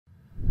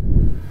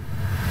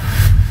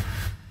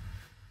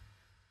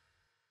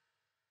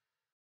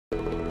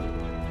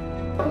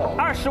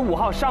25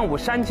号上午，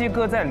山鸡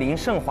哥在林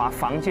胜华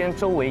房间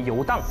周围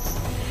游荡。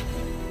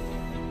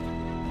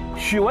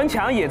许文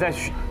强也在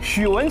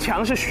许文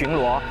强是巡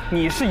逻，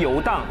你是游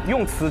荡，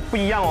用词不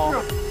一样哦。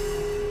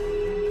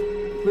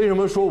为什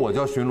么说我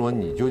叫巡逻，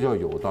你就叫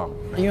游荡？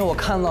因为我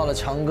看到了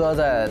强哥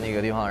在那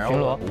个地方，然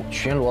后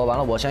巡逻完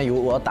了，我先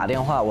我打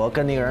电话，我要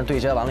跟那个人对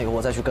接完了以后，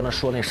我再去跟他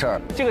说那事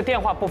儿。这个电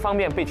话不方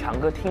便被强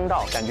哥听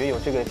到，感觉有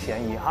这个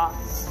嫌疑哈，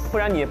不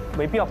然你也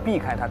没必要避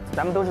开他，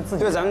咱们都是自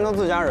己。对，咱们都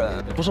自家人。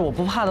不是，我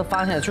不怕他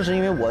发现，就是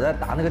因为我在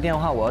打那个电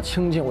话，我要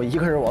清静，我一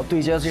个人我要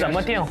对接这个。什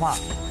么电话？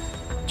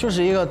就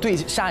是一个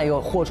下一个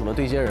货主的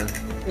对接人。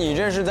你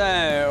这是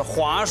在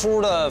华叔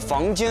的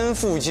房间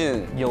附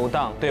近游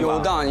荡，对吧？游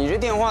荡，你这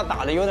电话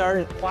打的有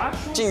点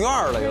进院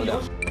了，有点。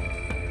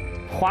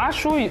华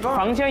叔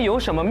房间有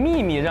什么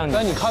秘密让你？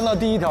那你看到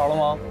第1条了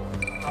吗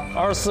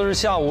？24日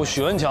下午，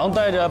许文强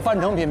带着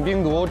半成品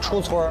冰毒出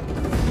村。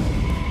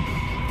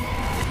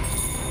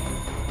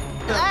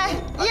哎，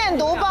验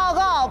毒报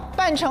告，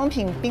半成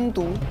品冰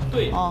毒。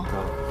对哦，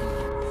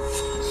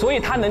所以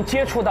他能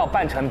接触到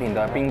半成品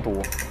的冰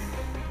毒。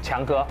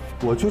强哥，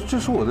我觉得这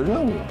是我的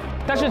任务。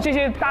但是这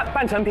些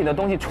半成品的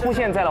东西出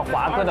现在了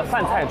华哥的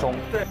饭菜中。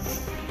对。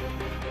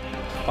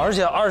而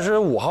且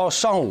25号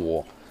上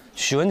午，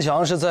许文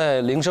强是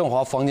在林胜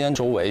华房间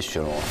周围巡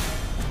逻。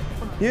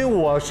因为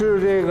我是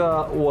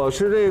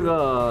这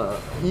个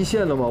一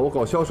线的嘛，我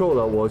搞销售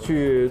的，我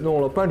去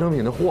弄了半成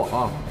品的货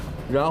啊，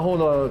然后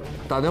呢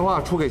打电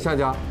话出给下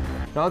家，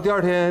然后第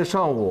2天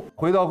上午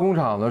回到工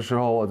厂的时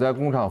候，我在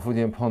工厂附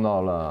近碰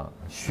到了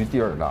徐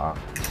蒂尔达。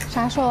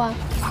啥时候啊？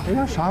哎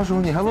呀，啥时候？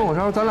你还问我啥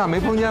时候？咱俩没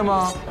碰见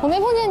吗？我没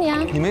碰见你啊。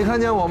你没看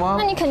见我吗？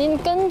那你肯定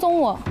跟踪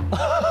我。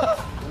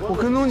我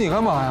跟踪你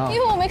干嘛呀？因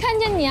为我没看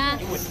见你啊。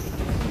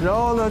然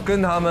后呢，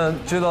跟他们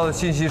知道的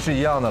信息是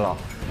一样的了。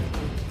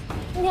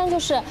今天就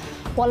是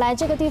我来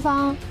这个地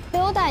方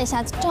溜达一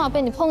下，正好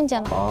被你碰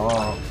见了。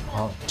哦，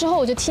好。之后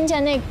我就听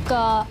见那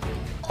个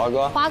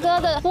华哥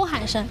的呼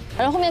喊声，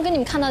然后后面跟你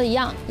们看到的一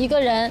样，一个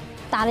人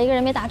打了一个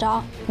人没打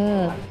着。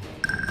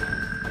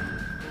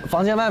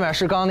房间外面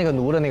是刚刚那个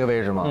奴的那个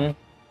位置吗？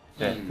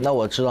对。那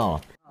我知道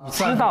了。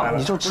知道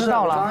你就知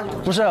道了。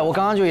不是，我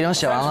刚刚就已经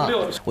写完了。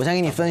我先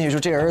给你分析出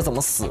这人是怎么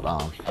死的。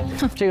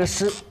这个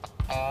是。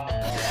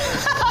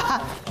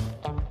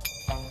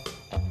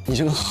你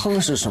这个哼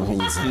是什么意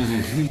思？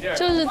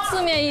就是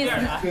字面意思。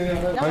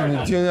哎，你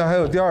听听，还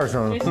有第2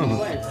声。你看，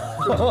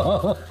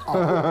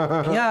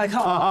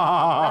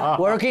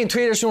我是给你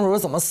推着凶手是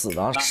怎么死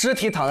的。尸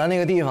体躺在那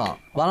个地方，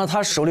完了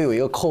他手里有一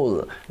个扣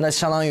子，那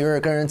相当于是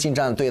跟人近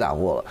战对打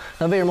过了。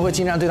那为什么会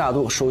近战对打？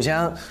首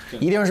先，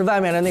一定是外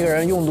面的那个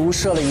人用毒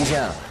射了一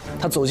箭，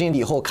他走近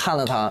以后看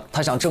了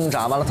他想挣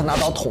扎，完了他拿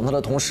刀捅他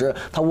的同时，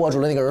他握住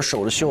了那个人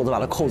手的袖子，把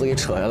他扣子给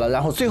扯下来，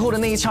然后最后的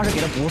那一枪是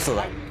给他补死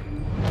的。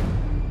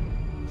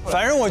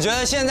反正我觉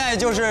得现在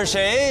就是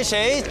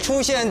谁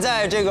出现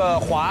在这个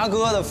华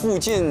哥的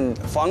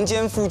房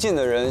间附近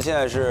的人，现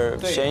在是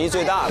嫌疑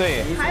最大的。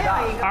对，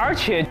而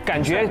且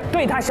感觉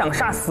对他想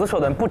下死手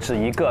的人不止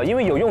一个，因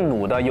为有用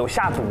弩的，有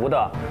下毒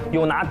的，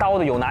有拿刀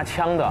的，有拿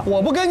枪的。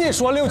我不跟你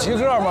说6、7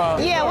个吗？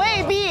也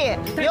未必，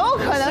有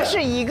可能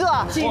是一个。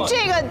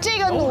这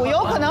个弩有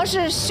可能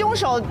是凶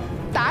手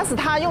打死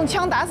他，用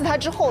枪打死他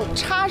之后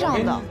插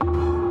上的。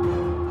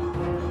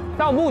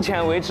到目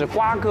前为止，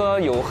瓜哥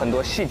有很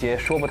多细节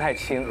说不太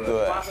清。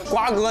对，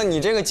瓜哥，你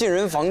这个进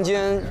人房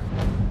间，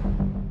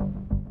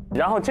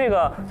然后这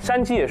个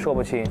山鸡也说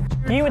不清，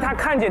因为他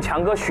看见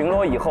强哥巡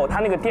逻以后，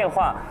他那个电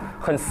话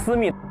很私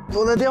密。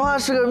我的电话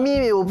是个秘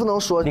密，我不能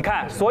说。你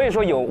看，所以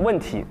说有问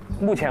题。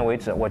目前为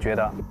止，我觉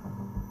得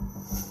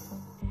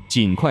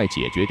尽快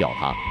解决掉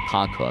他，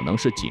他可能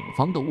是警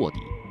方的卧底。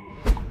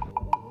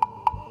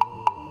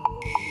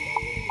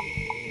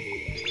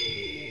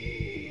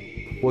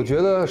我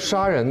觉得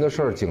杀人的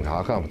事儿警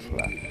察干不出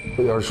来，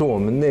而是我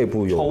们内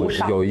部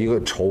有一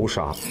个仇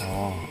杀。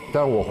哦，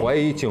但是我怀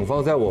疑警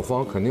方在我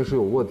方肯定是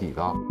有卧底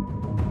的。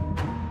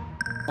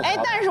哎，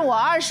但是我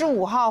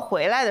25号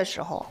回来的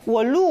时候，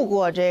我路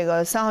过这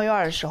个3合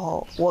院的时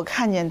候，我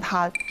看见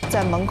他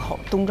在门口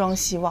东张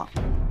西望。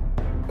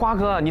瓜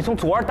哥，你从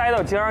昨儿待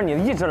到今儿，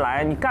你一直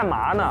来，你干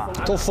嘛呢？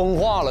都风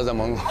化了，在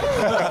门口。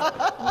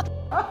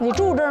你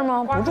住这儿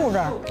吗？不住这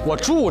儿。我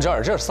住这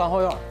儿，这是3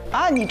号院。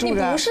啊，你住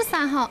这儿？你不是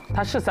3号。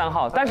他是3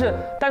号，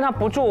但他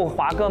不住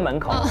华哥门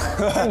口。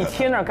你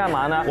贴那儿干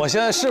嘛呢？我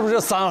现在是不是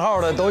3号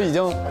的都已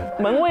经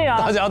门卫啊？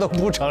大家都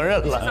不承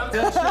认了。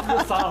是不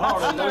是3号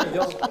的都已经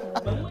门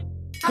卫？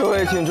各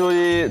位请注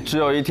意，只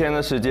有1天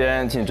的时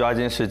间，请抓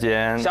紧时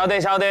间。晓得。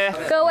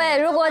各位，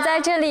如果在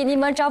这里你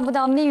们找不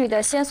到谜语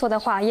的线索的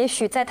话，也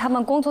许在他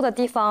们工作的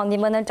地方你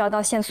们能找到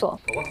线索。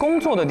工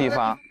作的地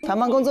方？他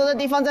们工作的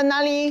地方在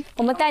哪里？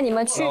我们带你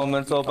们去。那我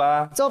们走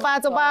吧。走吧。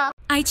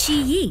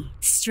iQiyi,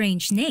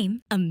 strange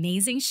name,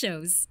 amazing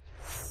shows.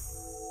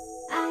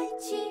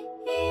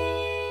 iQiyi